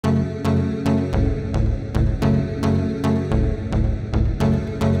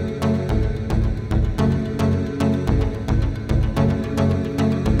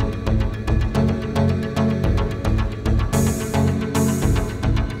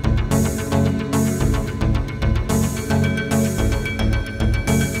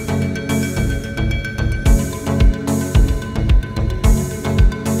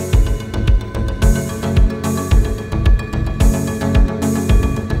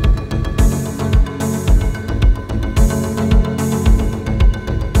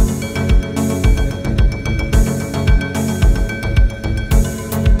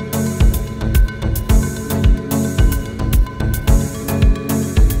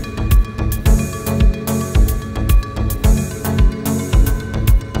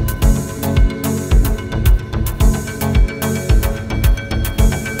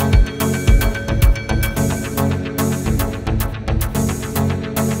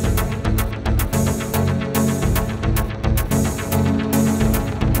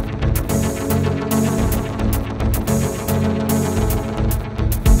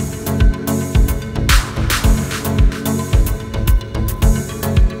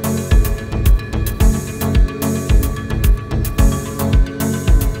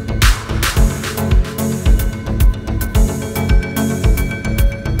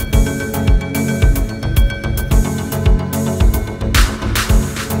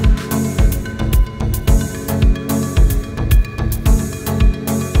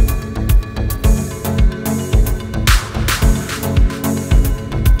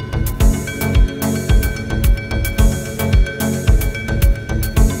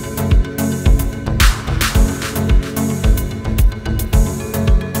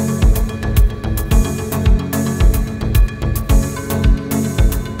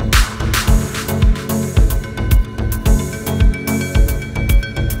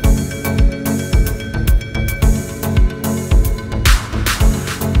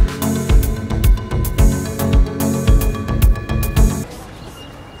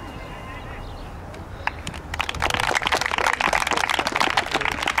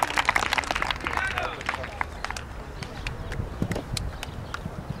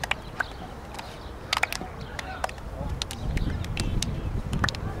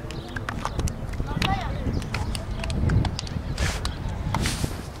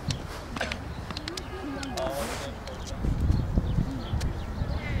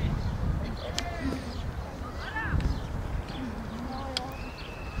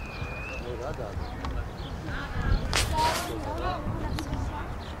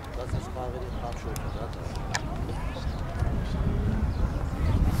խաղերի խաղշոյթը, դա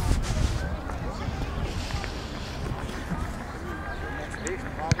Echt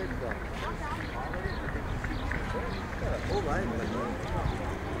խաղեր կա։ Ով այն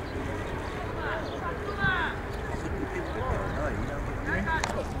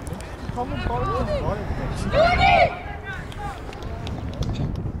Համում բարում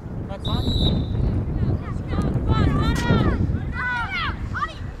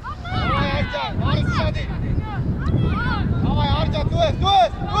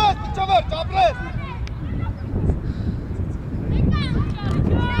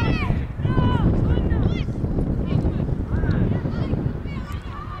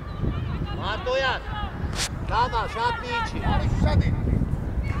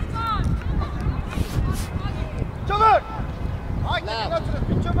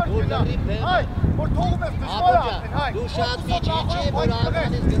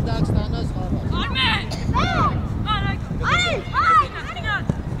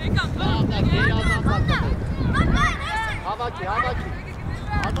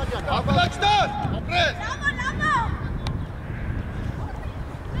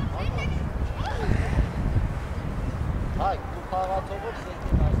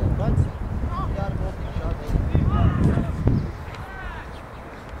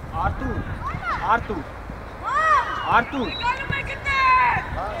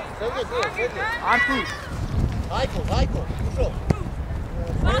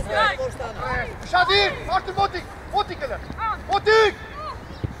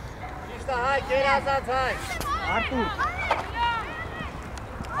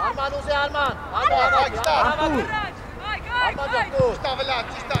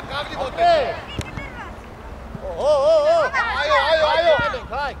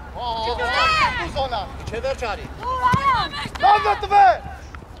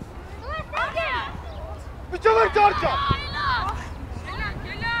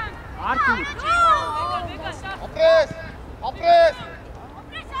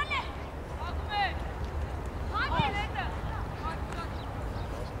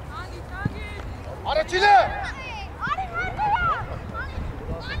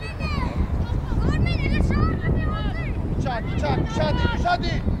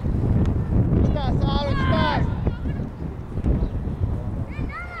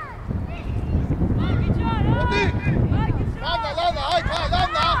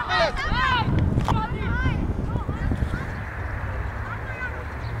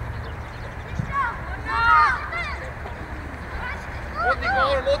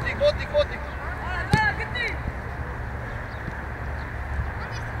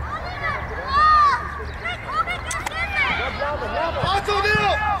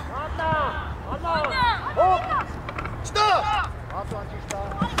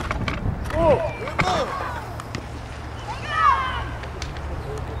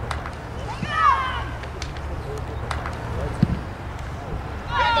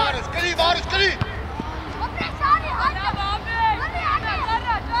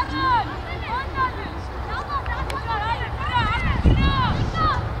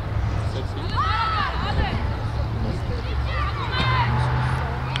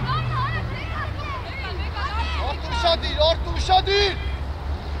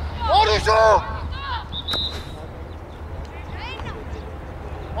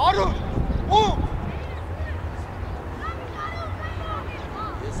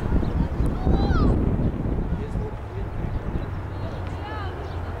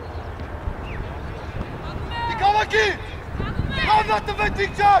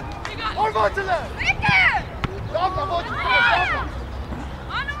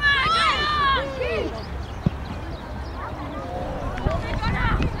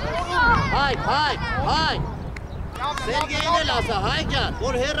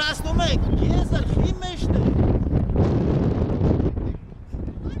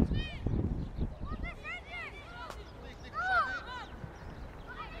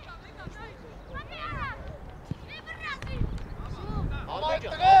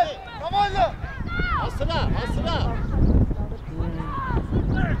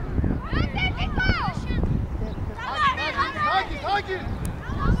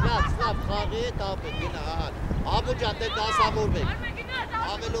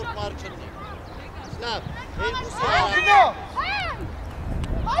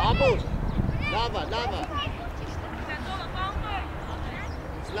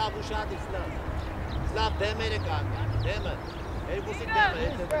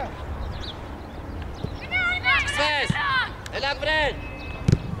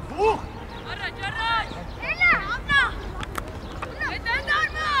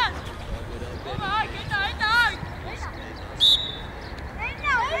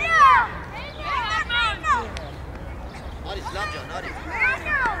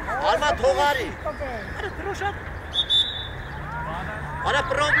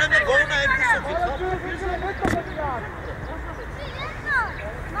Armen գողնա երկուսը։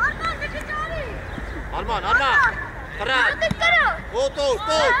 Arman, Qıra. Otur.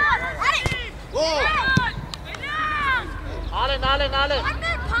 Go. Alın.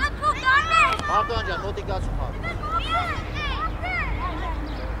 Pardon can, notifikasyon var.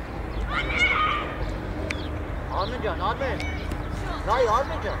 Armen. Nay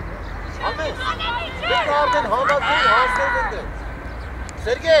Armen. Bekardın havasın hasıldındı.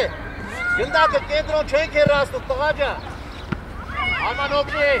 Sergey, yıldakı kendron çeker rastlık tağaca. Arman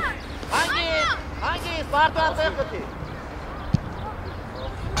okey. Hangi Spartan tekti?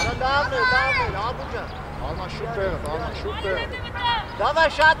 Davne, Abuja. Alman şut ver. Давай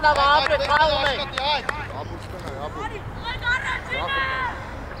şatlava abi, kalmayın.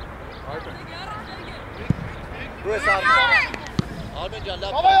 Dur Armen can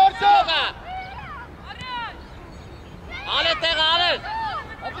laf. Davay Arsen. Ale.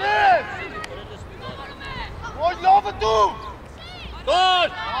 Abi. Oy lava tu. Dur.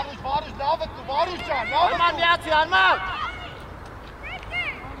 Varuş lava tu. Varuş can. Arman bir atıyor Arman.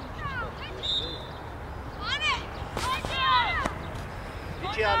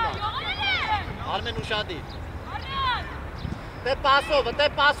 Niçin Arman? Armen uşağı değil. Te paso.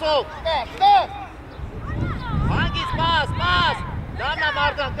 Stop. Hangis pas. Dana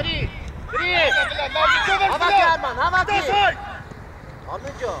Mardan, tri. Hava ki.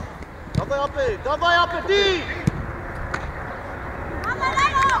 Armenca. Davay yapı, di.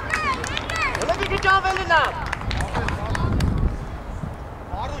 Öyle bir can verin lan.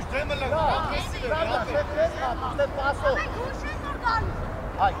 Varuş demele. Te paso.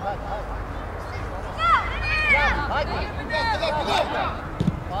 Hay. Haydi.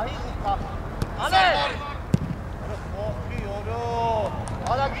 Ale.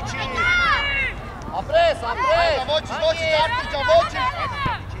 Hala geçin. Apres. Voci, artırca, voci.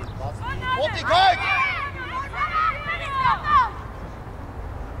 Voti, kay.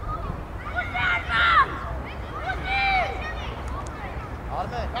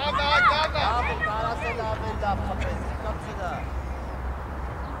 Armen.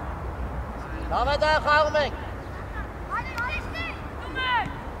 Davay da Armen.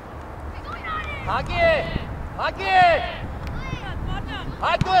 Hagi.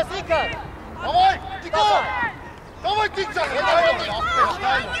 Haydi Sikar. Davay, Tiko. Davay Tikcan.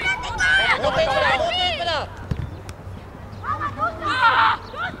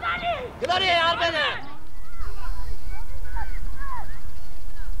 Gloria Armen'e.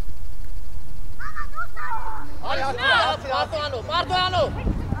 Martuano.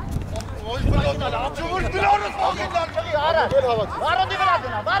 Çubuş biliyoruz fakirler. Varro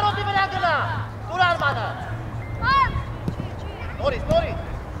di Veragna. Dur Arman'a. Doris.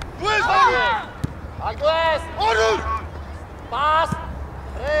 Luis Varuş. Agüez. Varuş. Pas.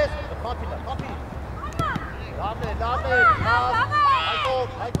 Tres. Copy. Dame. Pas.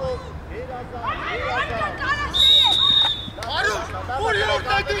 Hayko. Biraz daha. Varuş. Vuruyor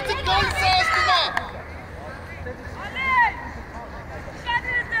dediğin gol sahasına.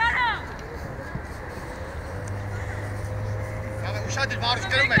 Uşadır Varuş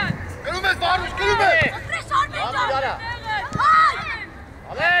görünmez Varuş.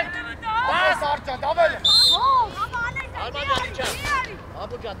 Alen. Pas Arcan davay. Arman can.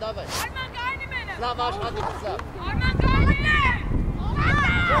 Abucan davay. Slav hadi Slav.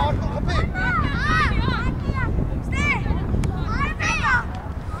 Arcan kapı.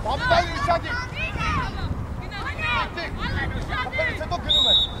 Bambay Uşadır. Kapıyı seto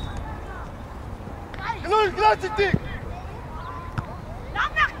görünmez. Gülür ciddi.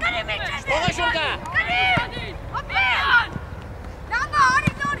 Kola şurada.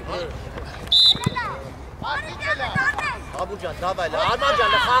 Abucan davay. Arman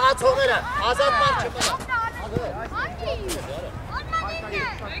canla kağa çoğuna. Azatman çıkına.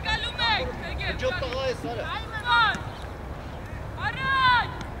 Çok da gayet sarı.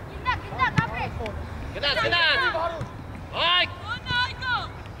 Gıdat. Ay.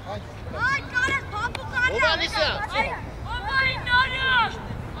 Oba Nisa.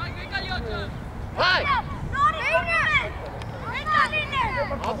 Hay.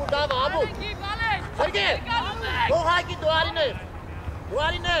 Abu dava Abu. Sergey. Go haki duvarine.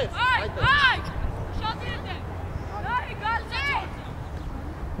 Haydi.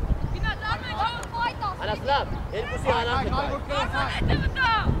 Alaslam. Elbusi alam.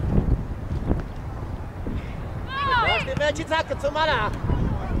 Başta maçı takı tımara.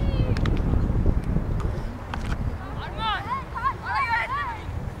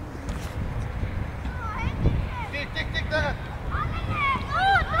 Tik да.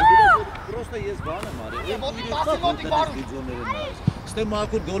 Просто есть бана, Мария. Вот и пасы, вот и Варуш. Ստե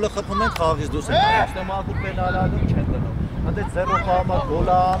մակուր գոլը խփում են խաղից դուրս են։ Ստե մակուր պենալալում չեն դնում։ Հանդե 0 համար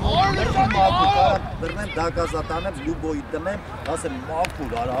գոլանում։ Մակուր կարա բռնեմ դակազատանեմ լուբոյի տնեմ, ասեմ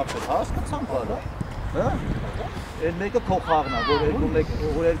մակուր արա ապեր հասկացան բարա։ Հա։ Այն մեկը քո խաղն է, որ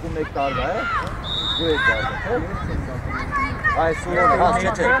 2-1 տարվա է։ Դու ես դարձել, հա։ Այս սուրոն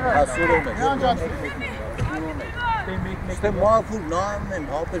հասկացե, հա սուրոն է։ Ստե մակուր նայում եմ,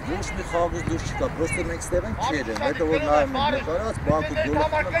 ապեր ոչ մի խաղից դուրս չկա, պրոստը մենք ստեղ ենք չեր են, հետո որ նայում եմ նկարած, բակուր գոլը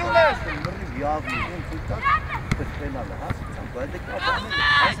մռիվ յավնի, ում ֆուտակ, պենալ է, հասկացան, բայց դե կապանել է,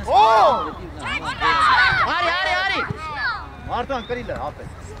 Արի Մարդան կրիլ է, ապեր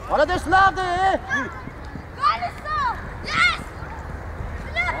Արա դες լավ դե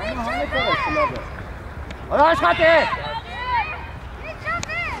Արա աշխատե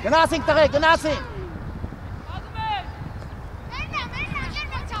Գնացինք տղե, գնացինք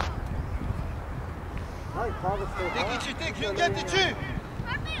Տիկ, հյունգետ իչի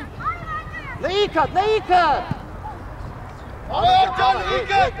Լեիքըտ Աղջան,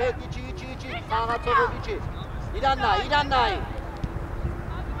 հյունգետ Իչի, խաղացողով իչի Իրան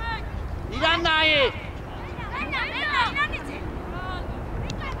նայի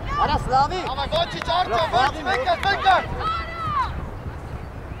Արա սլավի Աղա ոչիչ արձա, մեկս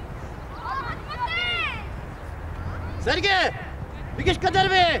Սերգե, մի քիչ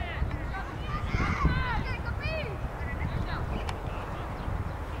կդրվի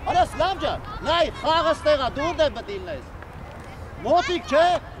Արա սլավ ջան, նայ խաղը ստեղա, դուր դե բտիլն ես Մոտիկ չէ,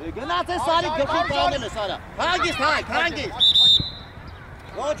 գնաց է սարի գլխի պանել ես արա Հանգիստ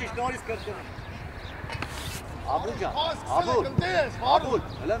Ոչիշ, նորից կրկնում Աբուլ ջան, Աբուլ,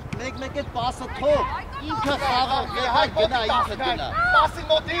 հլը մեկ էտ պասը թող, ինքը խաղը գնա, ինքը գնա Պասի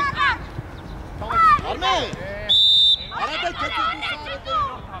մոտիկ Արմեն, արադել կետի դու սարը դե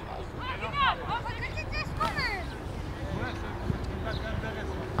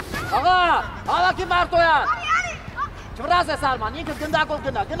Աղա, հավակի մարդոյան Չվրազ ես Արման, ինքը գնդակով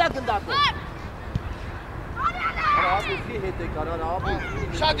գնա Աբուլի հետ է կարար, Աբուլ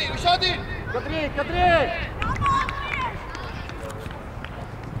Ուշադիր Կտրի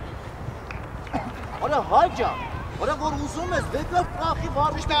Արա հայ ջան, արա որ ուզում ես, վեկավ պախի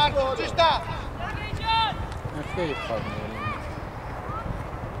վարուշ Ճիշտ է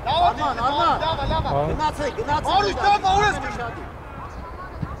Արման, գնացեք Արուշ դավ, արուշ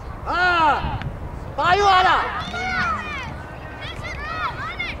Հա, պայու արա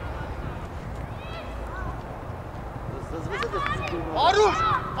Արուշ,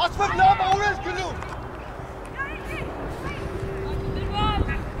 ասվեմ լավ աուրես գնում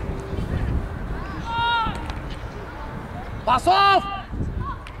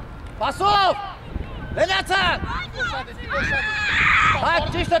Պասով, լենացան Հայք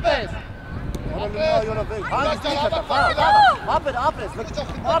ճիշտ է պես Հանգիստ ինքը տղա, ապեր, ապրես,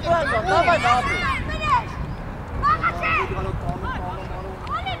 ապրան ջան, դավայ ապրես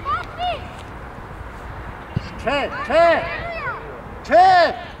Չէ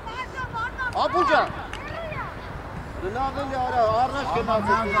Աբուլ ջան Լավ էլի արա, առաջ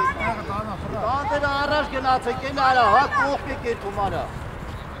գնացեք Տանտերը առաջ գնացեք, են արա, հատ կողք եք երթում արա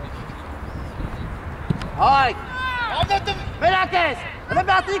Հայք Վերակ ես, հլը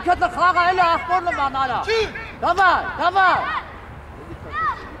մյատ ինքըտ խաղա էլի աղբոր նման արա Դավայ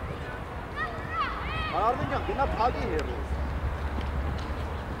Արմեն ջան, գնա փագի հերոս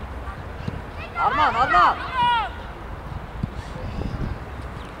Արման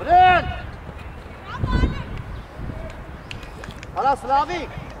Բրեն Արա սլավիկ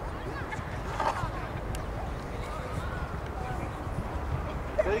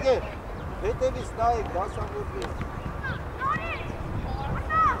Սերգե, հետևից նայեք, դասավորվի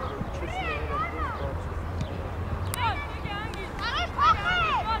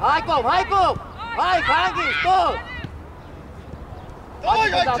Հայկով, հայք հանգիստ, տոտ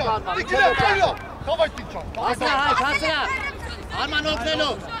Հասրա, Արման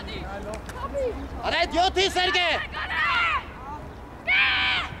օգնելով Արա այդ յոթի Սերգե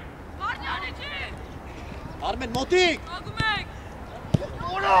Արմեն մոտիկ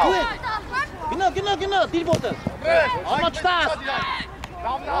Գնա, դիր ոտը Արմա չտաս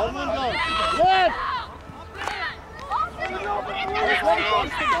Արմեն գան Լև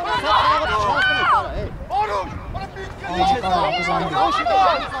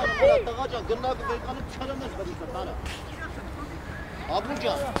Աբուլ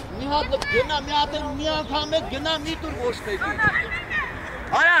ջան, մի հատ գնա, մի անգամ հետ գնա, մի տուր ոչ մեկի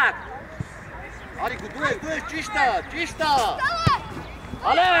Արակ Արիկ, դու ես ճիշտ է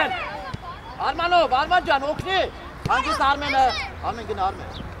Ալեն Արմանով, Արման ջան, օգնի Հանգիստ Արմենը, Արմեն գնա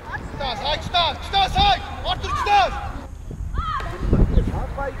Արմեն Չտաս, հայք, Արտուր չտաս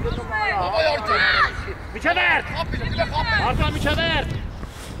Միջավերտ։ Արտան միջավերտ։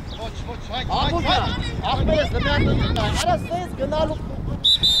 Աղուժա, աղբերս լմյան տնտա, արա սենց գնալու։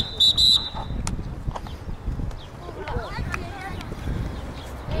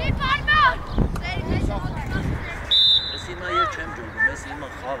 Ես հիմա եվ չեմ ջուրգում, ես հիմա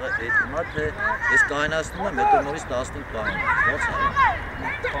խաղը հետում է, թե ես կայնասնում եմ, հետո նորից 15 կայնում, ոնց է։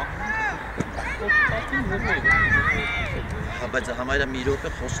 Բայց համայրը մի րոպե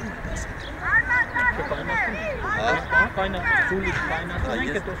խոսում է դասը։ Կայնա, սուլի, կայնացում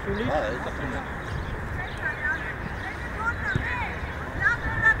ենք, հետո սուլի։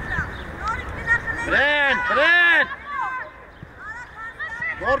 Բրեն!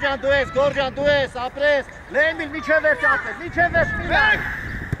 Գորջան դու ես, ապրես, լեմիլ միջև վերջ ապրես, միջև վերջ միլան։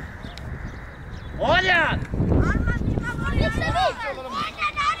 Օլյան!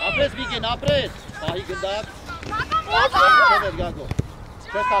 Ապրես Վիգեն, ապրես, պահի գնդակ։ Միջև էր գագո,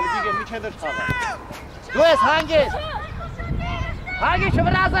 չես տալի Վիգեն, միջև վերջ խաղա։ Դու ես հանգես, հանգիս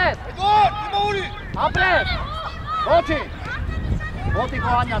չվրազ ես։ Ապրես, ոչին, մոտիկ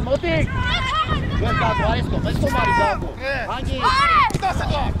Օհանյան, մոտիկ։ Դու ես գագո, արես կոմ, ես կոմ արի գագո, հանգիս։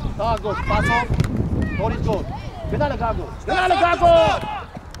 Գագո, սպասով, նորից գոտ, գնալը գագո, գնալը գագո։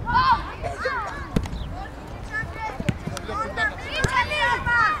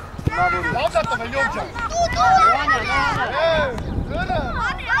 Լավդատում է լյոմ ճան։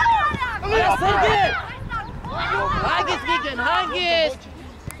 Սերգեր, հանգիս Վիգեն, հանգիս։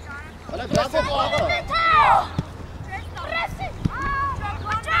 Հələ գագո խաղը։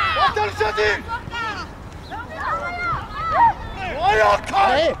 Ոտար շատի։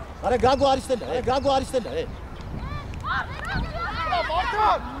 Արա գագո արիստել է, գագո արիստել է։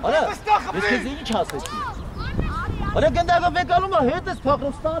 Արա, ես քեզ ինչ ասեցի։ Արա գնդակը վեկալում է, հետ ես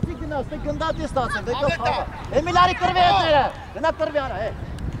փախնում, ստացի գնաս, թե գնդատ ես ստացեմ, վեկալ խաղա։ Էմիլարի կրվի հետները, գնա կրվի արա, հե։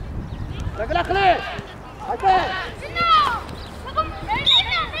 Գնա խլի, այդե։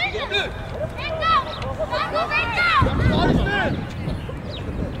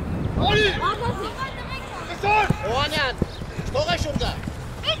 Օհանյան, թող է շուրգա։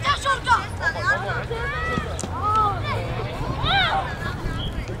 Ինչա շուրգա։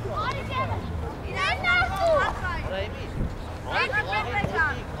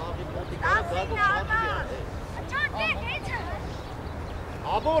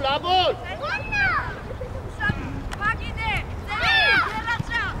 Աբոլ, աբոլ։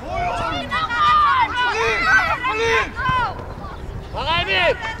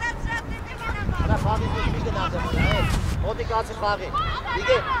 Բաղայմիկ։ Արա խաղի դուս մի գնազեմ, մոտիկացի խաղի։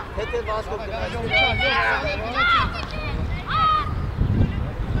 Իգե, հետ է վազգով գնազեմ։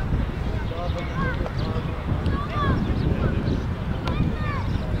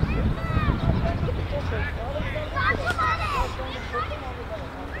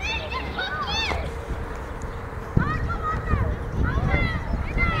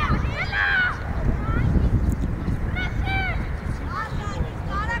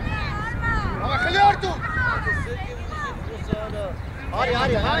 Արի,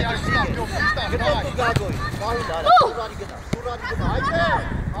 գտով դու գագոյ, պահին արա, սուրանի գնա, այդե,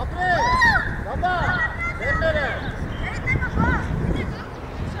 ապրես, գաբա, դերները։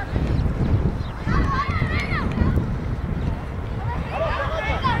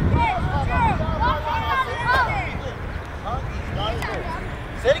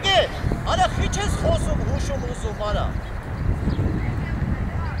 Սերգե, արա խիչ ես խոսում, հուշում, հուսում, արա։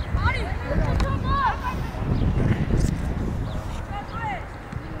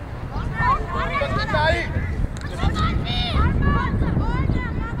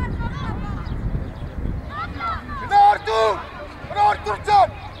 Արտուր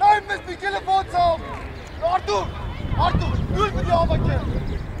ջան, նայում ես Միքելը ոնց ա։ Արտուր, նույն պիտի հավաքեմ։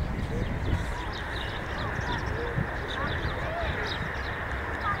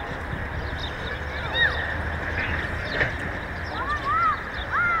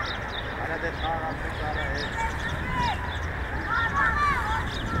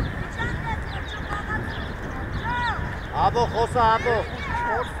 Աբո, խոսա, աբո։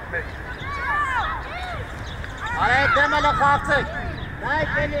 Արա այդ դեմը լխաղցեք,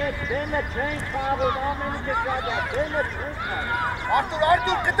 նայք էլի այդ դեմը չենք խաղում, ամեն ինչ է շադա, դեմը չենք խաղում։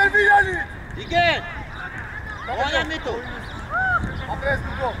 Արտուր, կտրվի իրանի։ Իգեն, Օհանյան միտու։ Ապրես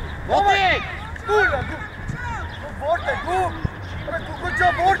դուգով։ Ոտիկ։ Դուր, որդ է, դու, գուջա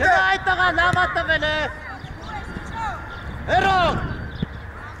որդ է։ Գնա այդ տղա լավա տվել է։ Հերոն։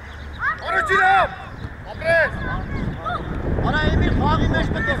 Արոջիրամ, ապրես։ Արա Էմիլ խաղի մեջ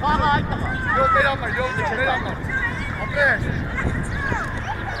պետք է խաղը այդ տղա։ Յոտ վերամա, ապրես։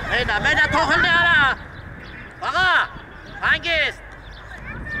 Մենա թողլնի արա։ Աղա, հանգիստ։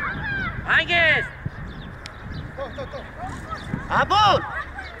 Աբոլ։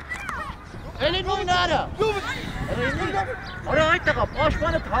 Էլի նույնարը։ Արա այդ տղա,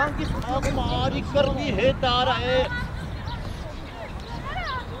 պաշտպանը թանկից խաղում արի կռվի հետ արա է։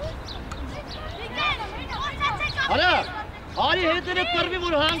 Արա, արի հետերը կռվի,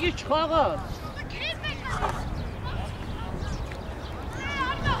 որ հանգից չխաղա։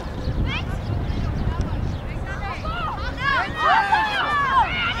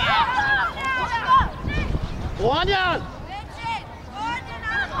 Oğanyan!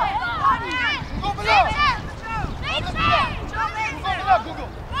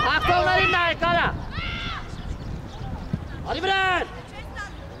 Aklına inme kara. Hadi Bren.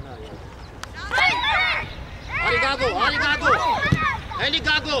 Hadi Gago, hadi Gago. Hadi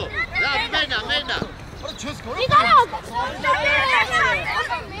Gago. Ya Merna.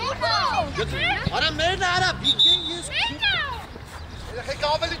 Ara Merna ara bilgin yüz.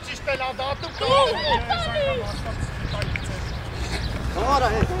 Rekabet işbirliği dağıttım. Ara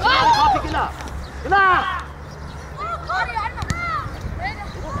he. Kapı kila. Kila.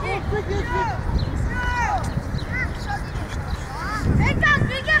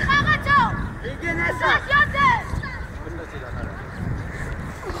 Bilgin neyse.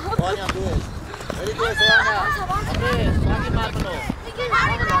 Oğanyan duel. Öyle duel soğana. Abre, sakin markano.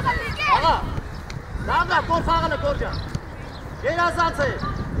 Ağa. Namla kor sağına korca. Gel azal sayı.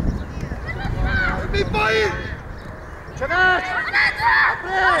 Bir bayır. Çıkart.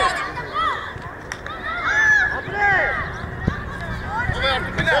 Abre.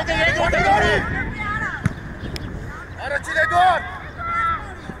 Araçın Eduard.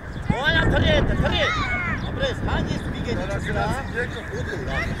 Oğanyan tırı. Abre, hangisi bir geçiyorsun ha?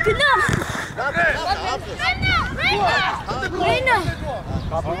 Günah. Günah.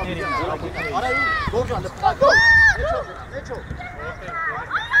 Ara korca. Ne çok.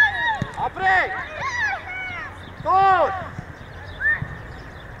 Abre. Dur.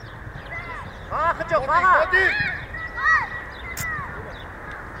 Çok. Hadi.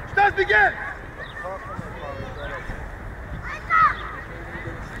 Stas bir gel.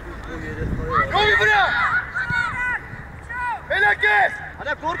 Yovi buraya. Melekes.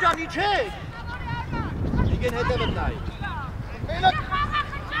 Ana korca niçe? Bilgin hedefin nay. Melek.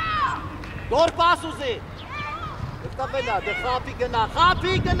 Dor pas uzi. Tabela, de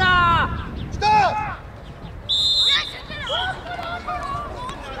Happy gna. Stas.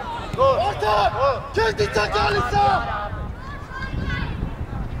 Dur. Orta. Kendi takalıysa.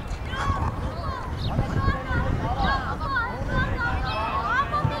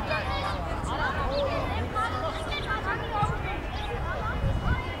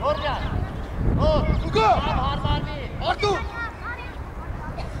 Korca. Dur. Hugo. Har mi? Artur.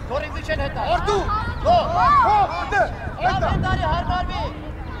 Korin dişen heta. Artur. Go. Hadi. Ya bendari har mi?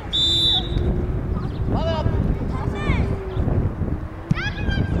 Hadi.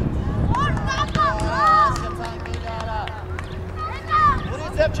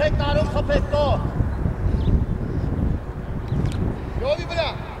 Zep çek narım kapetto. Yovi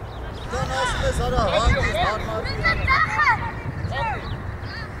buraya. Sen aslında sana hangisi parmağı?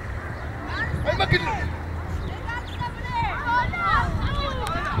 Hadi bakın.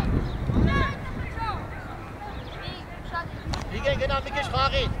 Bilgin gena bir geç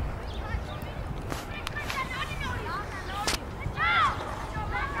khagin.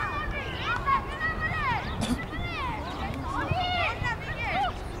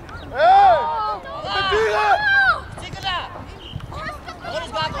 Hey! Mentira! Sigla.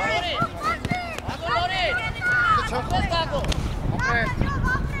 Boris Gago, Boris. Boris Gago. Okay.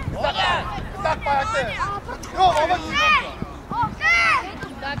 Oğanyan. Tak bayakta. Yo, baba.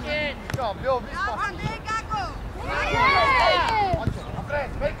 Sakin. Yo, bir pas.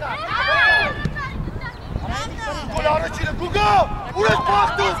 Apres, bekle. Gol araçıyla Guga! Uğraş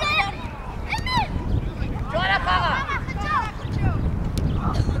baktı! Çora kaga.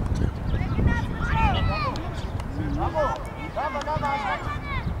 Guga!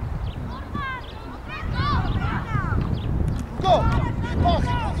 Bir pas,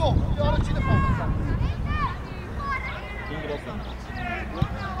 Guga! Bir araçıyla pas.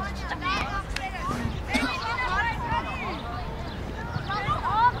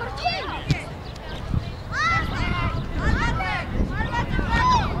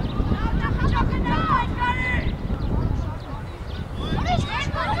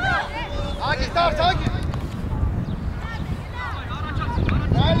 Sakin.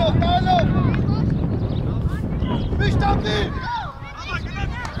 Dalo. Müştak değil.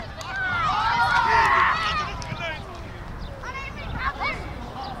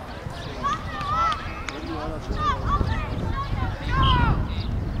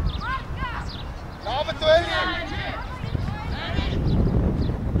 Davet öyle.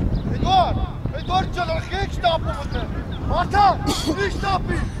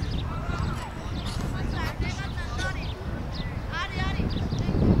 Կապի։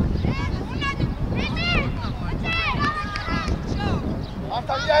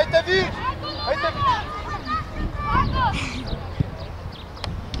 Անտանյա հետևի, հետևի։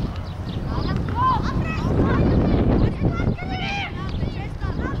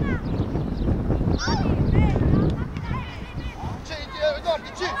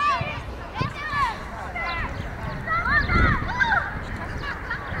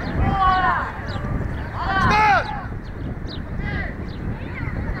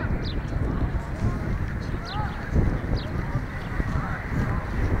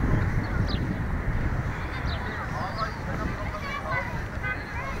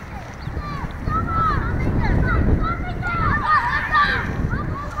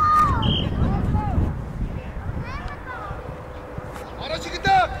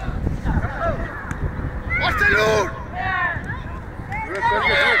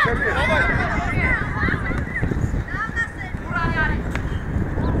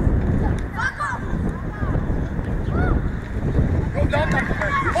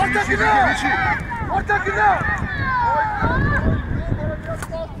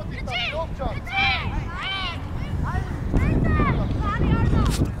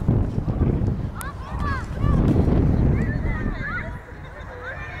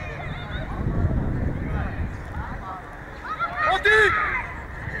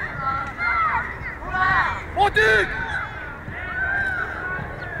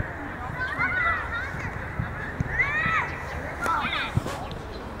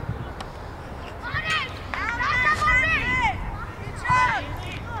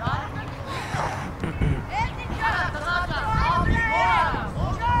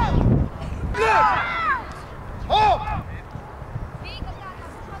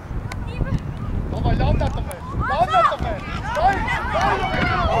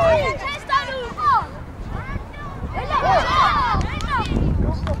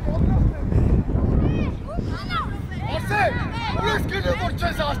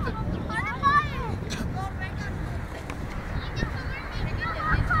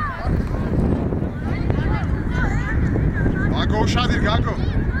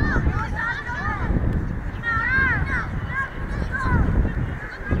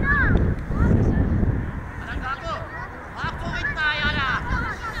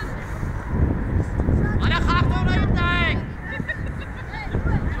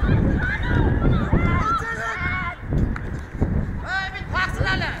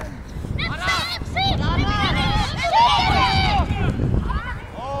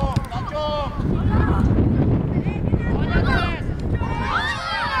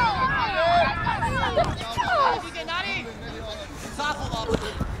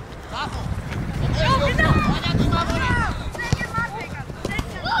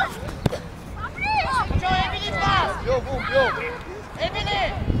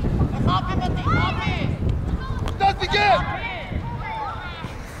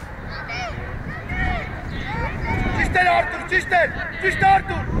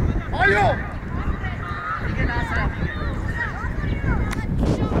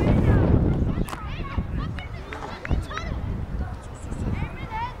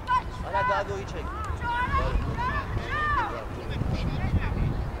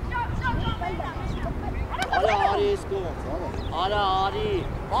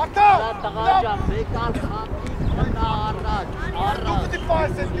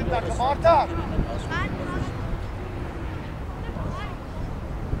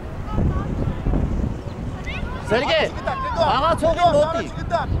 Sergey, ağa çoğun loti.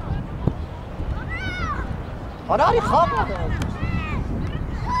 Harari xapma.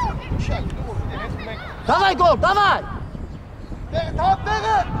 Давай гол, давай. Tam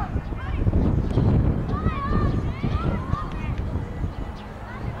beğen.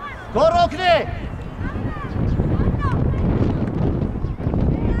 Gol okne.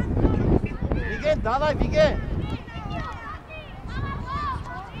 Vigen, давай, Vigen.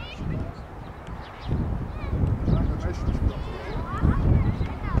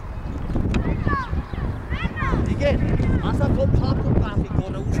 Asa top çarpıp trafik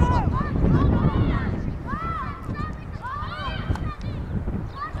orada uçamaz.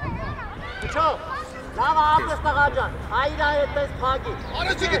 Uçak. Lava ablasına kalacaksın. Hayır etmez pagi.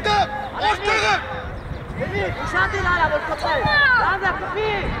 Aracı gitti. Ortaya. Evet, uşağı değil hala bu kapıyı. Lan da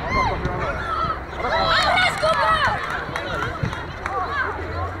kapıyı. Annes kapı.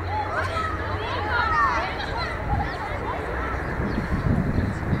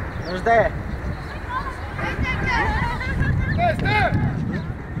 Nerede?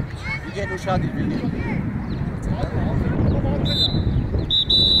 Vigen uşağı değil, Vigen.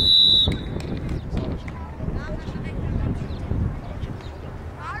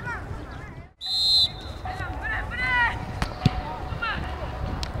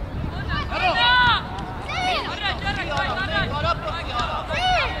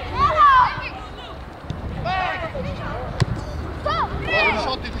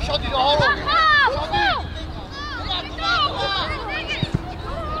 Şadi Harun. Şadi.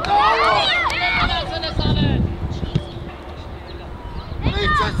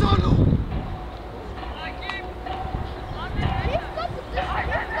 Hiç sonu.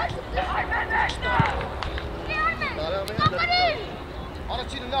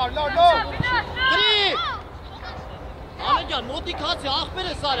 Araçını lar. Tri! Alencan, modikası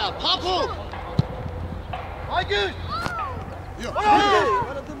ahbere sara. Papu! Haydi.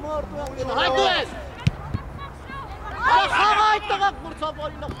 Haydi es! Hava ittifak vursa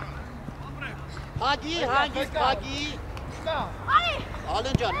bolina. Hagi.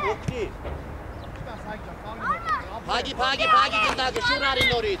 Alencan, okey. Hagi gindagi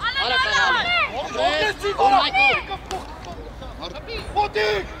şurari norit. Ara kanal.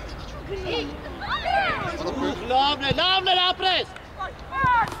 Modik. Lavne lapres.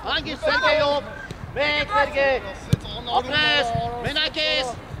 Hangi Sergeyov? Mek Sergey. Apres. Menakis.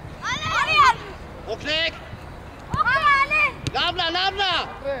 Oknek. Lavna.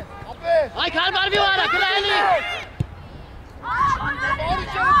 Hay kalbar bir vara. Kıraylı.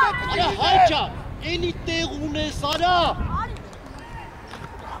 Ara hayca. Elite rune sana.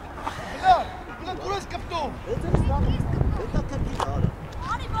 Ulan burası kapto.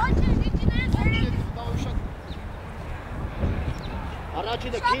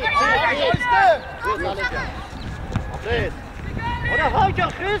 Aracı da ki. Apres. Ara hayca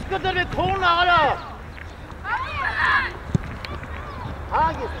kız kadar ve konu ara.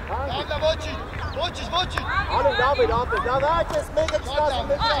 Hangisi? Voçiş. Alın David. Herkes mega çıkarsın.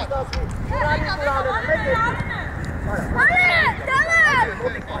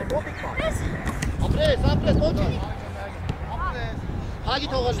 Apres, voçiş. Hagi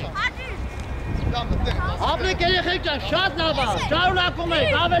toğanı. Apre geri xekcan, şad nava. Şaul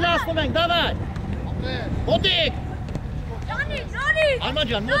akumen, David askumen, David. Modik.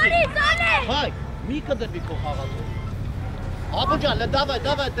 Almancan, Modik. Hay, mi kadar bir kokağa. Abucan, le David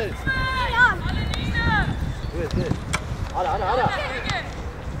deriz. Evet. Ara.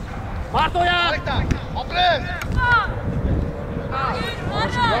 Martoya. Apres.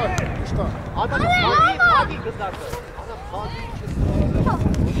 Hagi kızlar.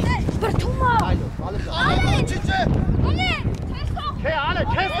 Bertuma. Çiçe.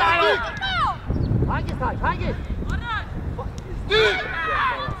 Hangi?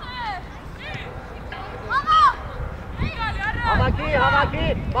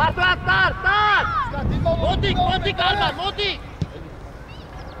 Havaki. Marto atlar. Modik alma, Modik.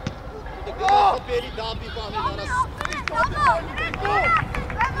 Beni daha bir bahane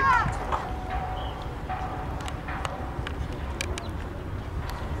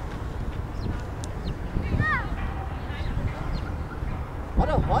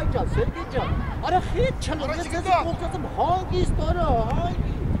Ara haycan, Sergeycan. Ara hiç çalın. Sesi korkasım hangi istara?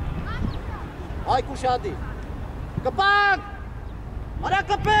 Hangi? Hay kuşadı. Kapak! Ara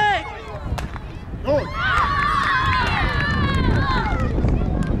kapek! Dur.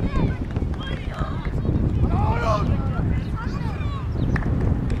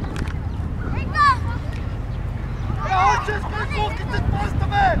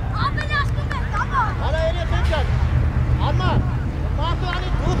 Ara ele tekrar. Ama Marto yani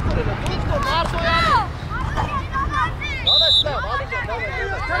doktor. Marto yani.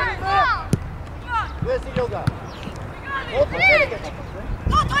 Where's the yoga?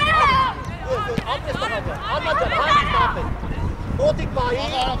 Modik bayi.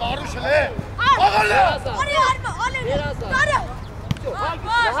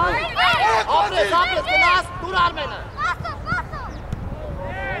 Apres kelas durar mena.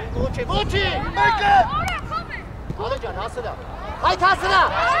 Mochi. Alencan hasıla. Hay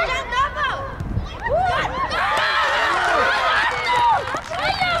hasıla.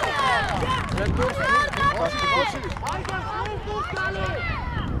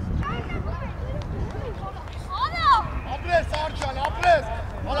 Apres Arcan, apres.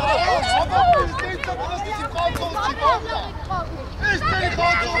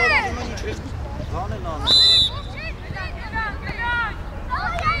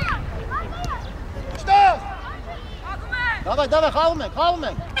 Давай,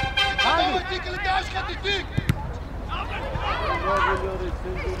 хавмен.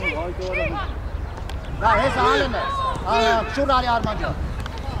 Да, hez aleme. Şurari armanca.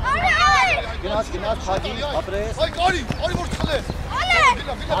 Ginas, Hagi, Apres. Ay, Ali vur çıkılı.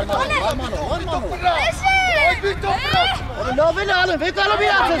 Armano. Ay, bir toprak. Loveli alın, vekalı bir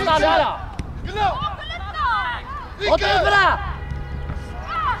yapsın hala. Gila. Otur bırak.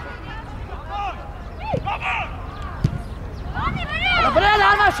 Bırak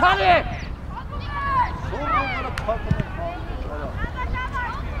alma şali.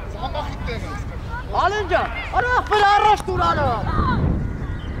 Alınca. Ara fırarış duranı.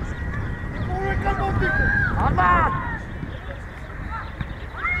 Arman.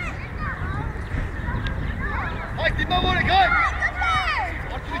 Haydi dime var gel.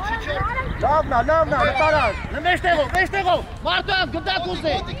 Lavna, Nataras. Beş tego. Marto, gıda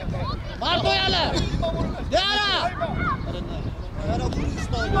kuzi. Marto yala. Yara. Yara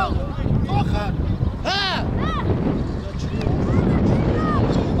Kuristan ya. Ha.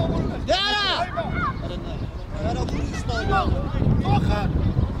 Yara. Yara Kuristan ya.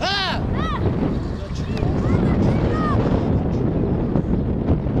 Ha.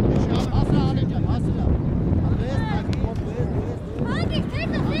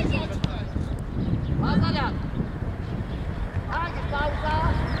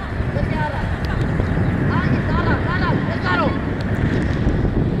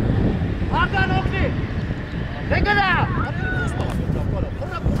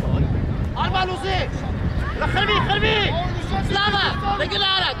 خربي سلامة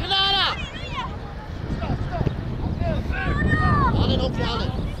لقلارة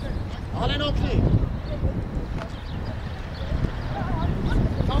على نوكلي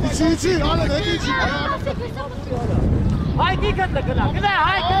İçi alın hadi içi. هاي دي كده كده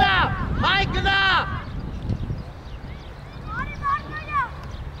هاي كده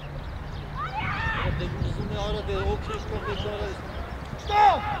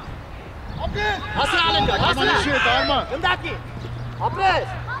Stop! Abres! Hasra alınca, hasra! Arman! Gındaki! Abres!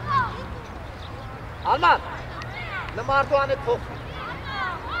 Alman! Ne martuanı tok!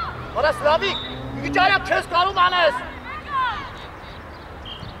 Bana Slavik! İki çayak kes kalım anız!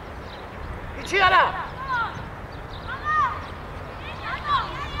 İçi yana!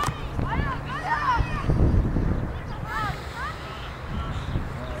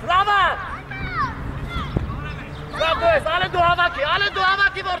 Slava! Slava, alın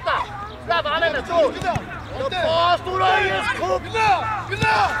duhavaki borta! Slava, alın dur! Post urayız kup!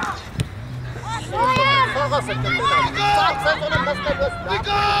 Güzel! Sağa sakın! Sen ona nasıl göz?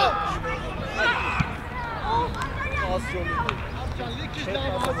 Dikkat!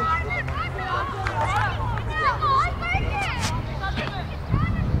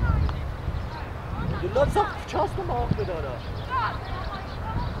 Bunlar çok çastı mı affedara?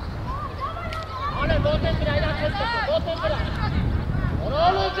 Ana dörtten bir aydan kes bakın, dörtten bir ay.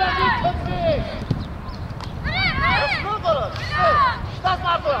 Ona olacak bir köpük. Nasıl olur? Stas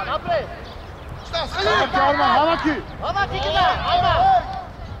var duran, apre. Stas, Arman, havaki. Havaki gider, Arman.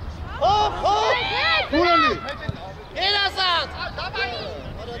 Hop! Burali. El Azat.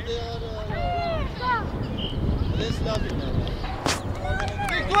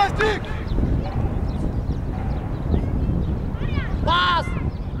 Dik! Bas!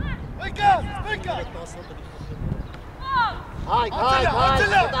 Dikkat! Hay!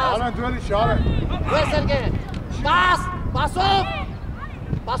 Arman duvar işaret. Ver Sergey! Bas! Basov!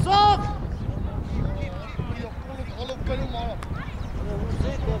 Alıp gelin bana.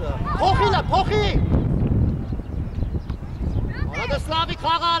 Pochi! Orada Slavik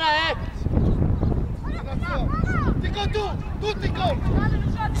kağara he! Dikkat tut dikkat.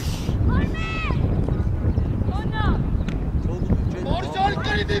 Doğru çağırık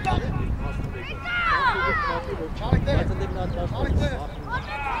gelin değil bak. Çağırık değil.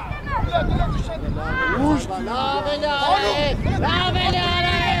 Uş. La veli ale!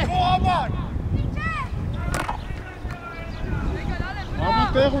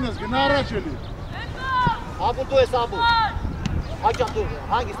 Aman peğunuz günahra çeli. Abu tu hesabı. Hacan dur.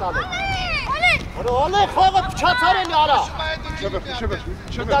 Hangisi alır? Oley koyup çatarın ala. Şebek.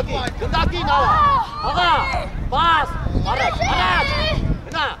 Gındaki nala. Aga. Bas. Araç.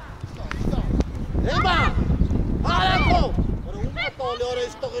 Bina. Eba. Alako. Umma oluyor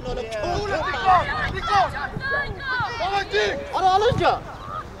istoğun oğlum. Dikkat. Bana dik. Ara alınca.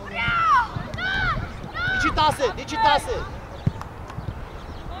 İçi tası.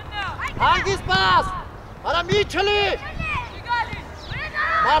 Hangisi bas? Ara mi çeli.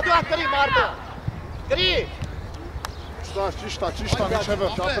 Martu akri. Kri. Çişta ne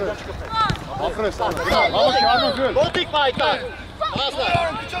şebek çapre. Afres. Havaki Arman gül. Gotik bayka.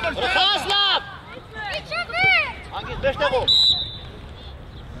 Kaslav. Hangisi 5 devo.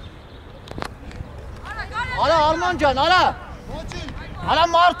 Ara Armancan ara. Ara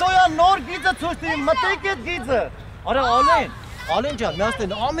Martoya nor gize tushti mateket gize. Ara Alencan mestin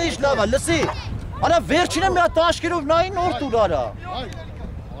amesh lava lisi. Ara verchine me tashkirov nain nor turara.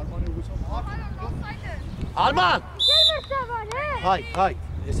 Arman. Hay.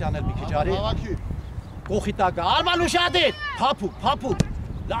 Esyanel bikicari. Havaki. Kokhitaga. Arman ushadit. Papu.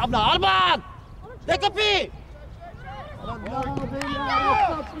 Labna Arman. Dekapi.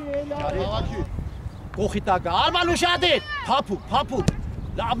 Havaki. Կողքի տակը, Արման ուշադիր, փափուկ,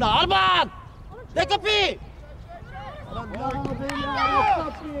 լավն է, Արման, դե կպի,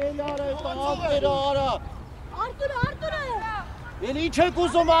 Արտուրը, էլ ինչ եք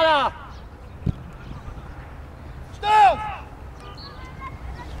ուզում արա, Շտավ,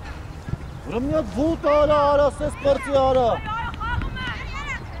 Ուրը մի հատ վուտ արա, սես պրծի արա,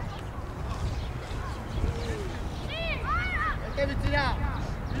 Հետևից իրա,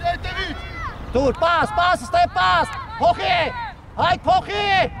 իրա հետևից, դուր, պաս, ստե պաս, փոխի, հայք փոխի,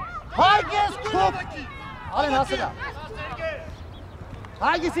 հայք ես կուպ, Ալեն հասելա,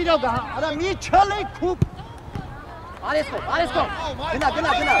 հայք ես իրոք, արա մի չլի կուպ, արեսկո,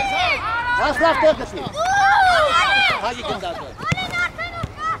 գնա, հասլավ տեղ գտի, հայքի գնդակը,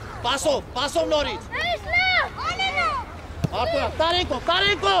 պասով նորից,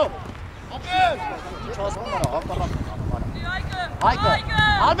 տարենքով, ապես, ինչ ասում արա, հապարակ, Հայկը,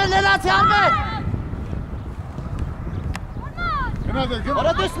 Արմեն լենացի, Արմեն, գնաց,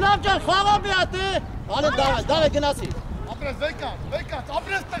 Արա դες լավ ջան, խաղա մի հատ է, Ալեն դավե գնացի, ապրես, վեկած,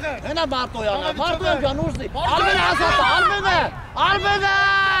 ապրես տղեր, հենա Մարտոյան ջան ուժդի, Արմենը ասատա, Արմենը,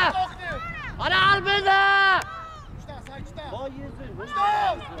 արա Արմենը, շտաս, այ շտավ, Ո եզին,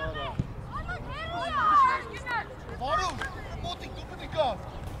 վարում, մոտիկ դու պտի կար,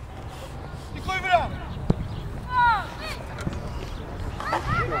 նիկոյ վրա,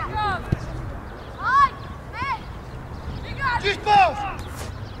 ճիշտ պաս,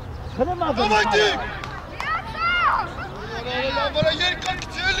 Քնեմ կավայտիկ, վրա երկակ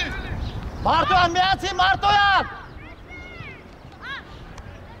չելի, Մարտոյան, միացի Մարտոյան,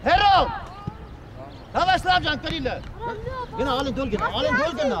 հերով, հավես լավ ջան կրիլը, գնա Ալեն դուլ գնա,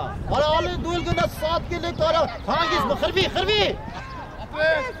 արա Ալեն դուլ գնա, սատ կելի կարա, հանգիս մխրվի,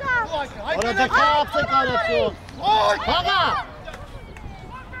 ապրես, դու այգը, Արա հայկը դա կապս է կարեցում,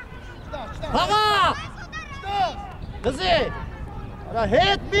 Հաղա, գզի, արա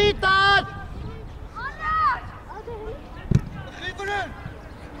հետ մի տար, Խիվրեն,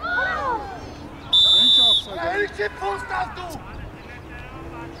 ինչ ասա, հերիք չի պոստավ դու,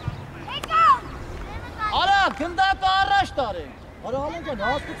 արա գնդակը առաջ տարենք, արա Ալեն ջան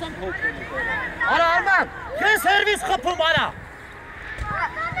հասկության փոքրել, արա Արման, քեզ հերվիս խփում արա,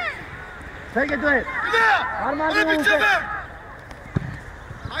 Թեգե դու ես, Արմանի ուղղ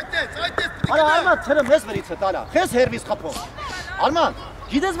այդպես, Արա Արման չրը մեզ վրից է տալա, քեզ հերվիս խփում, Արման,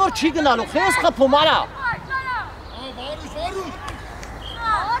 գիտես որ չի գնալու, քեզ խփում արա, վարուշ,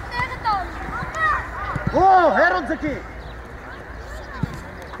 հերուն ձգի,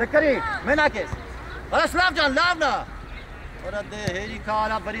 դկրի, մենակ ես, արա սլավ ջան, լավն է, արա դե հերիքա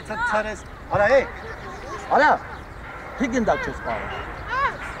արա վրից է ծրես, արա արա, թի գնդակ չես պարը,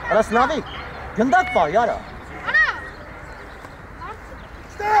 արա սլավիկ, գնդակ պահի արա,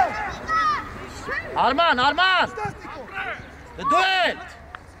 Արման, դու էլ,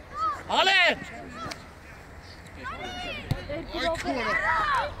 Ալեն,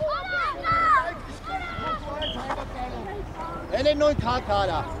 էլ է նոյն թակ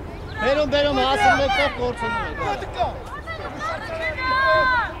արա, բերում հասում եք կող կործնում եք,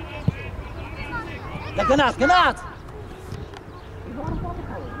 դա գնաց,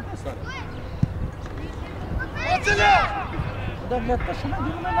 Ացելա, դա մետ տշում են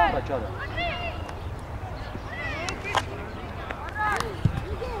դինում են առաջ արա,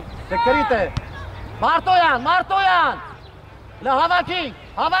 Դկրիտ է, Մարտոյան, լա հավաքին,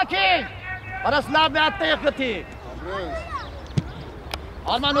 արաս լավ մի հատ տեղ գտի,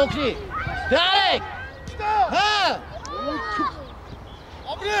 Արման օգնի, դե արեք,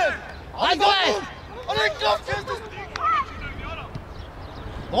 ապրես, այդո ես, արեք կավ չես դուս,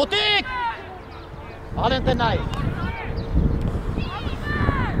 մոտիկ, Ալեն տնայի,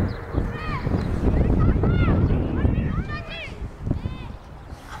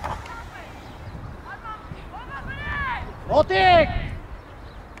 Մոտիկ,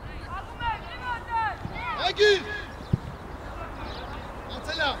 այգիր,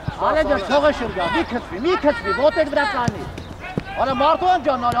 ացելա, Ալեն ջան չողը շրգա, մի քծվի, մոտիկ վրա կանի, արա Մարտոյան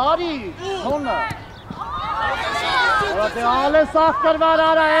ջան, արի, հոնը, արա դե Ալեն սաղ կրվար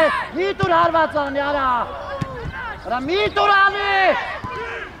արա է, մի տուր հարված անի արա, արա մի տուր անի,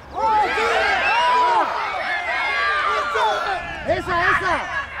 հեսա,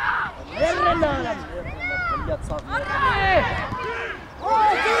 երրել արա,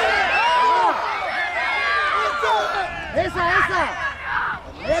 Հեսա,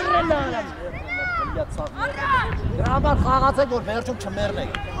 երրել արամ, դրա համար խաղացեք, որ վերջում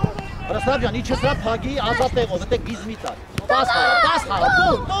չմերնեք, Ռստավ ջան, իչ սրա փագի ազատ տեղով, դե գիզ մի տար, 10 խաղա,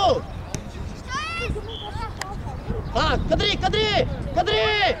 դու, հա, կդրի,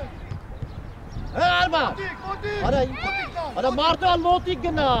 Arma. Ara Marto al motik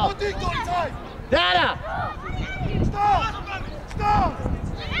gna. Dara. Stop.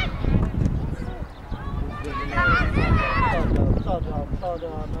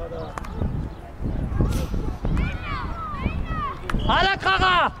 Hala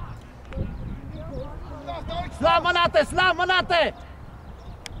kaga. Slam manate.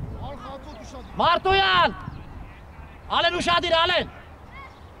 Martoyan. Alen uşadir alen.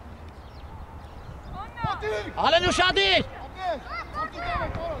 Alen uşadir.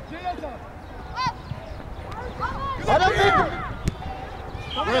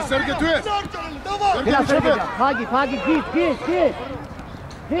 Evet Sergey tüye. Sergey. Hagi git.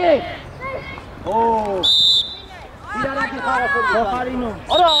 Oo. İleraki tarafı. Baharino.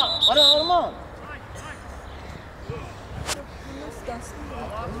 Ara Arman.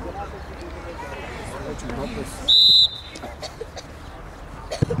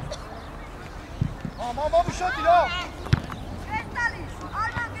 Mama bu şat ya.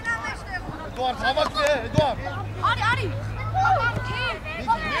 Eduard hamak be Eduard. Ari.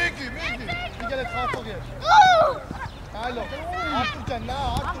 Miki. Bir gel kalk gel. Alo. Artur can na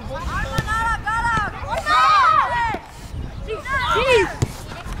Artur.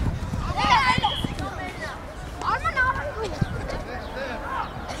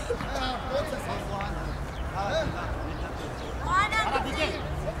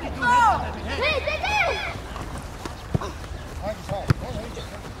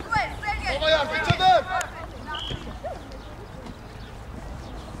 Baba yardım çadır.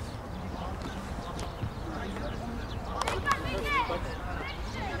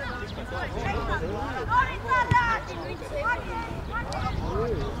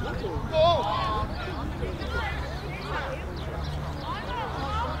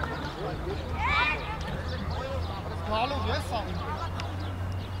 Carlo, yes, sir.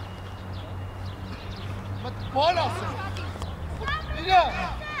 But bola. İyi.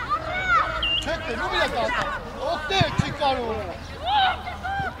 Çekti, bu bile zaten. Okte çıkarıyor.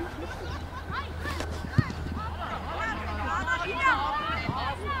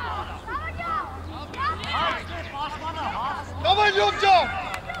 Давай, Любчан!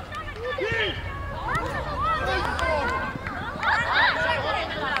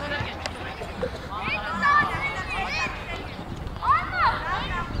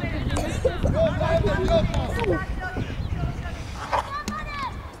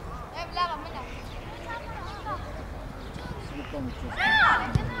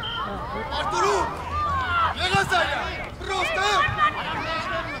 Артуру! Легасай! Просто!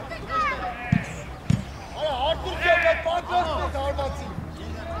 Артур geldi, patlasın darmasın.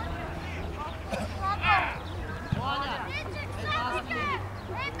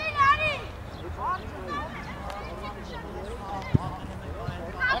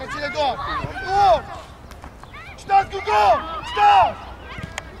 Aracıyla dur! Dur! Çıtaz Gugu! Çıtaz!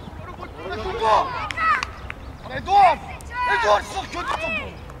 Gugu! Eduard! Eduard çok kötü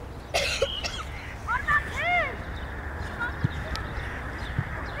topu!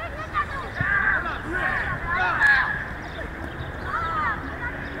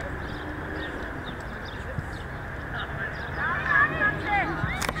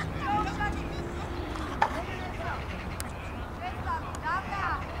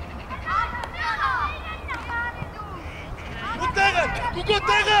 Gugu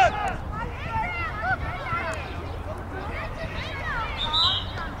tegen!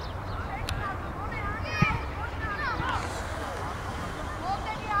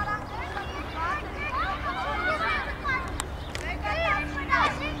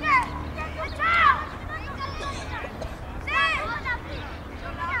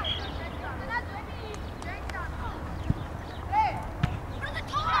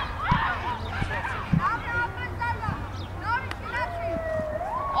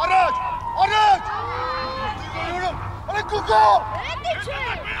 Araç! Görüyorum! Hadi Gugu!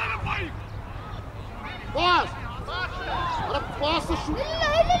 Bas! Hadi bas şu!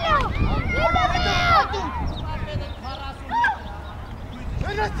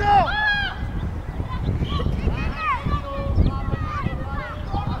 Neresi?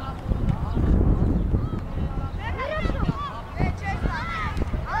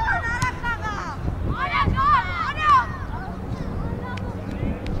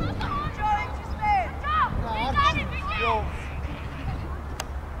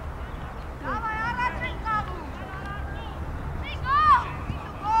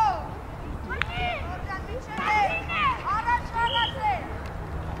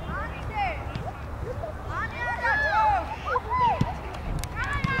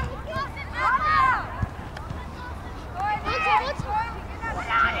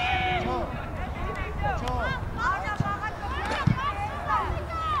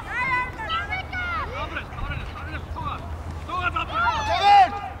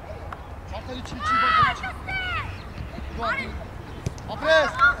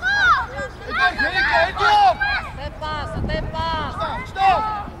 Stop!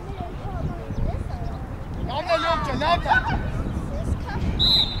 Lavna Ljubča, lavna!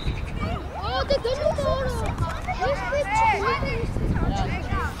 O, te došli do ono.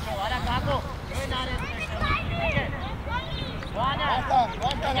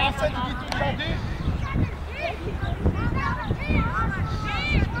 Vanta, nased git uçadı.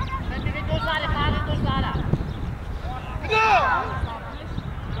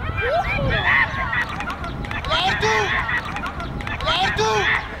 Yardu!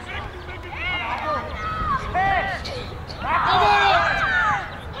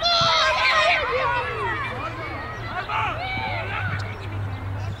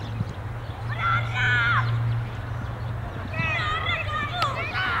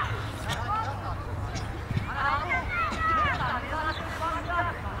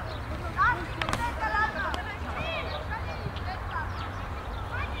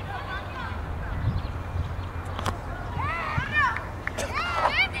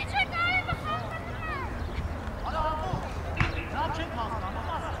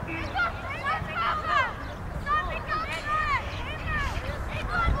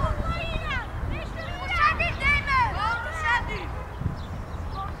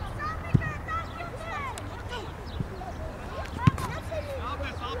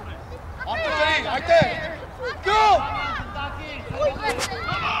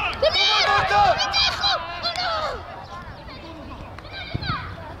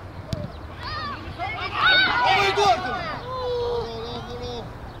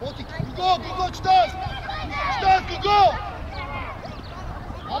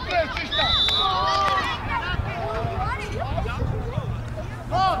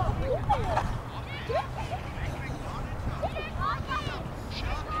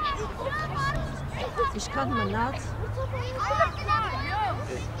 Ինչքան մնաց։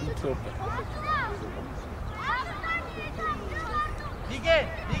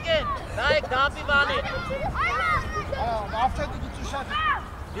 Դիգեն, նայեք դապի բանի։ Ավշատի գիծու շատ։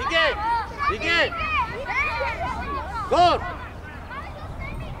 Դիգեն։ Գոր։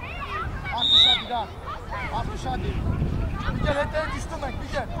 Ավշատի։ Դիգեն հետեն դիշտում ենք,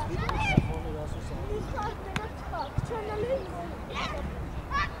 դիգեն։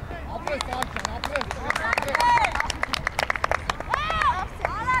 Ապրես, ալքան, ապրես։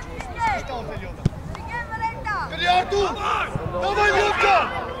 Yardu! Давай, Ljubča!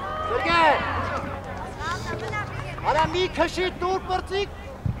 Sergey! Ana mi kaşit dur pırtık.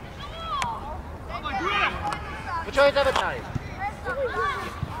 Bıçağı da bıçağı.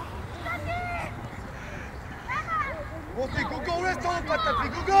 Mosti, Gugo, rest on patatli,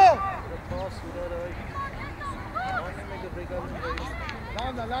 Gugo!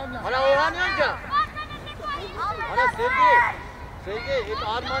 Lavna. Ana oranınca. Ana Sergey, et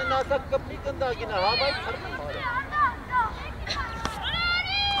armanın nasak kapıyı kında yine havayı kırmın var.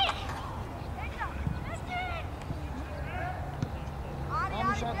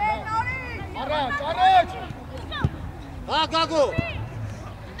 Araç! Ha, Gago!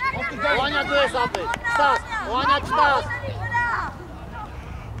 Oanya tu hesabı. Stas, Oanya Stas.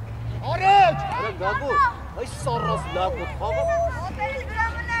 Araç! Ana Gago, ay sarras lakut hava.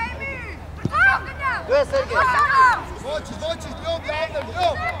 Tu Sergey. Voçiz, Ljub,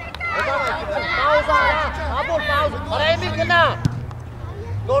 Ljub! Pauza, abur pauza. Ana Emir kena.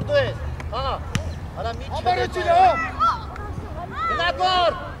 Gor tu es. Ha. Ana mi. Hamar içine ha! Kena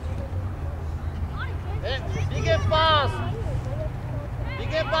gor. Bige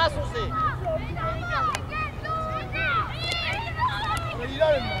pass usse.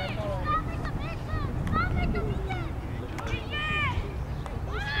 İlerleyin ben.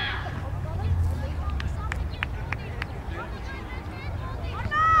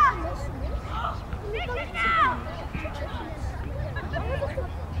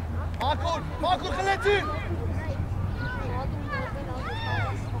 Makur Kaletin!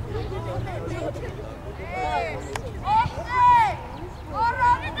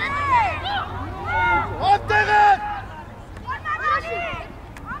 Attegin!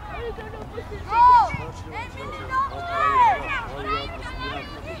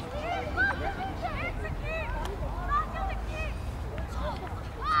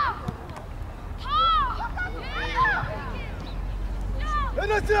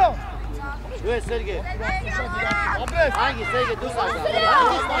 Venezia! Tu Sergey. Abres! Hangi Sergey? Dur sen.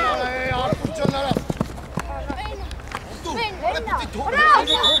 Artık canlara! Dur! Repeti topu!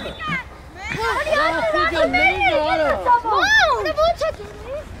 Sergey neydi ara? Ne bu çatı?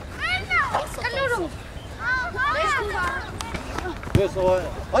 Kaloro. Bes o.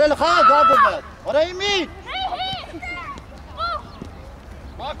 Hadi ha Gago ben. Ara Emir.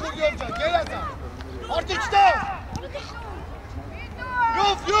 Makur Ljubča, gel ata! Artık işte!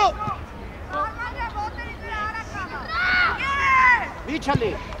 Յով Մի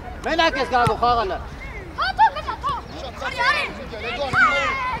չլի, մենակ ես գալու խաղալը։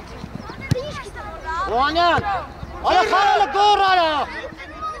 Ռոհանյան, արա խաղալը գոր արա։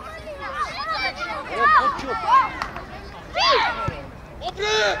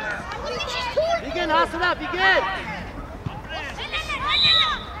 Օպրի։ Բիգեն հասրա, բիգեն։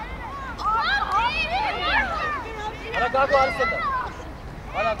 Արա գագու արսետը։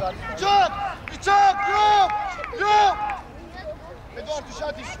 Արա գալի։ Իչակ, յով։ Էդուարդ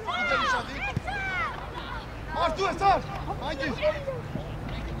իշադի, իդել իշադի։ Արդու ես ար, անգիր։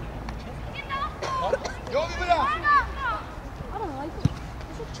 Յովի վրա։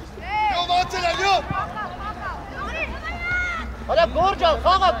 Յով ացել է, յով։ Արա գորջան,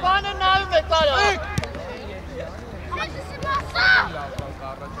 խաղա պանը նայում է կարա։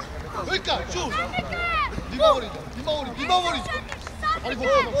 Վեկա, շուր։ Դիմավորից։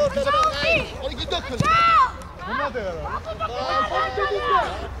 Արի գիտակ կլի։ Հունատ է գարա։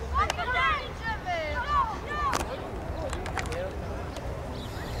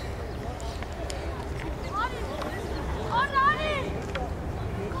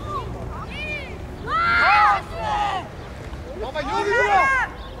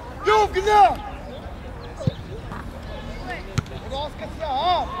 Յով գնա։ Ռոսկացա,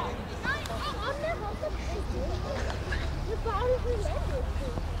 հա։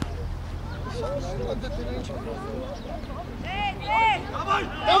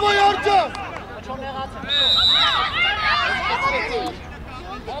 Давай, Артем!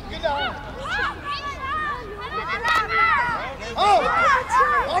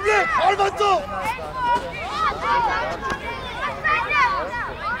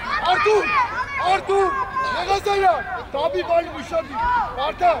 Артур! Нагазая! Таби бали мушади!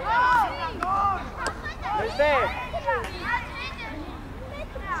 Марта!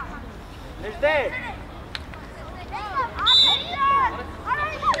 Нежде!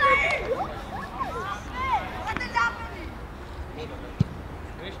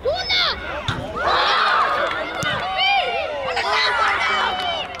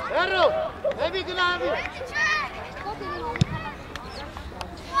 Erro! Evi gnavi!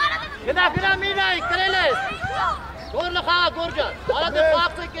 Gna minai, kreles! Gorla kha gorjan! Ara de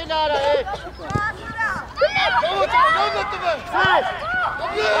faqse ke lara hai! Sas!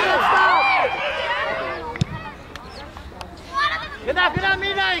 Gna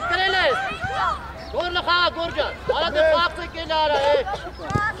minai, kreles! Gorla kha gorjan! Ara de faqse ke lara hai!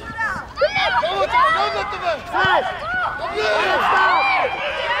 Sas!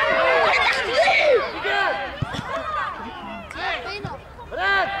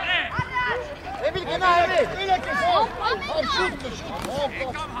 Brad! Emil gna Emil!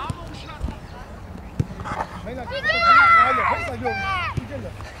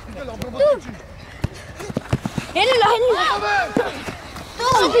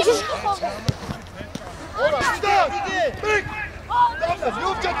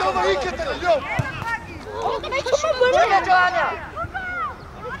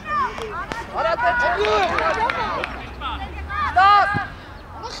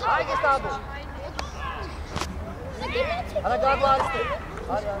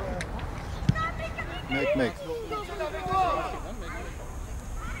 Hello. Mek.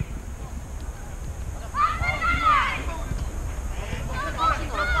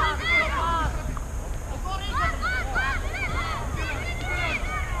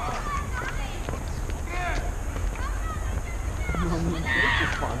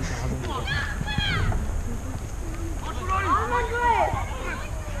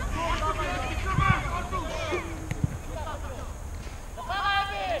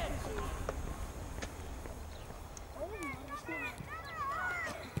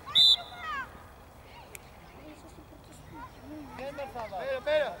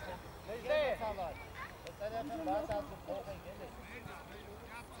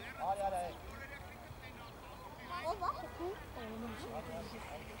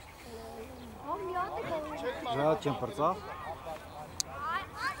 Ժա չեմ պրծավ։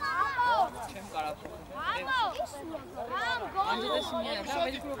 Չեմ կարա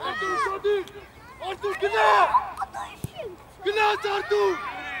Արտուր գնա! Գնաց Արտուր!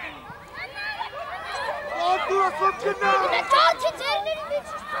 Արտուր ասոց գնա! Ճաչի ձերների մեջ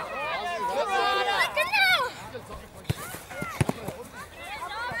գնա!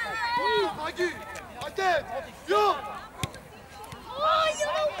 Ագի, այդետ, յով!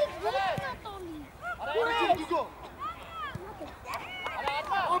 Որիջին դուգո!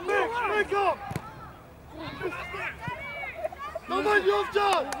 Մեկ ամ! Նոման յով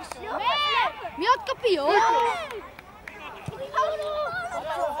ճար! Մի հատ կպի, ո՞։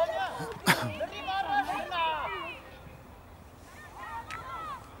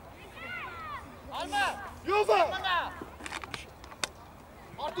 Yuva!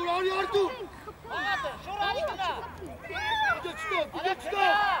 Artur, Artur!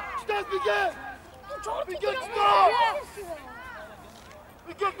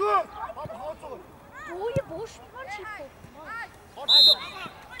 Boyu boş mu?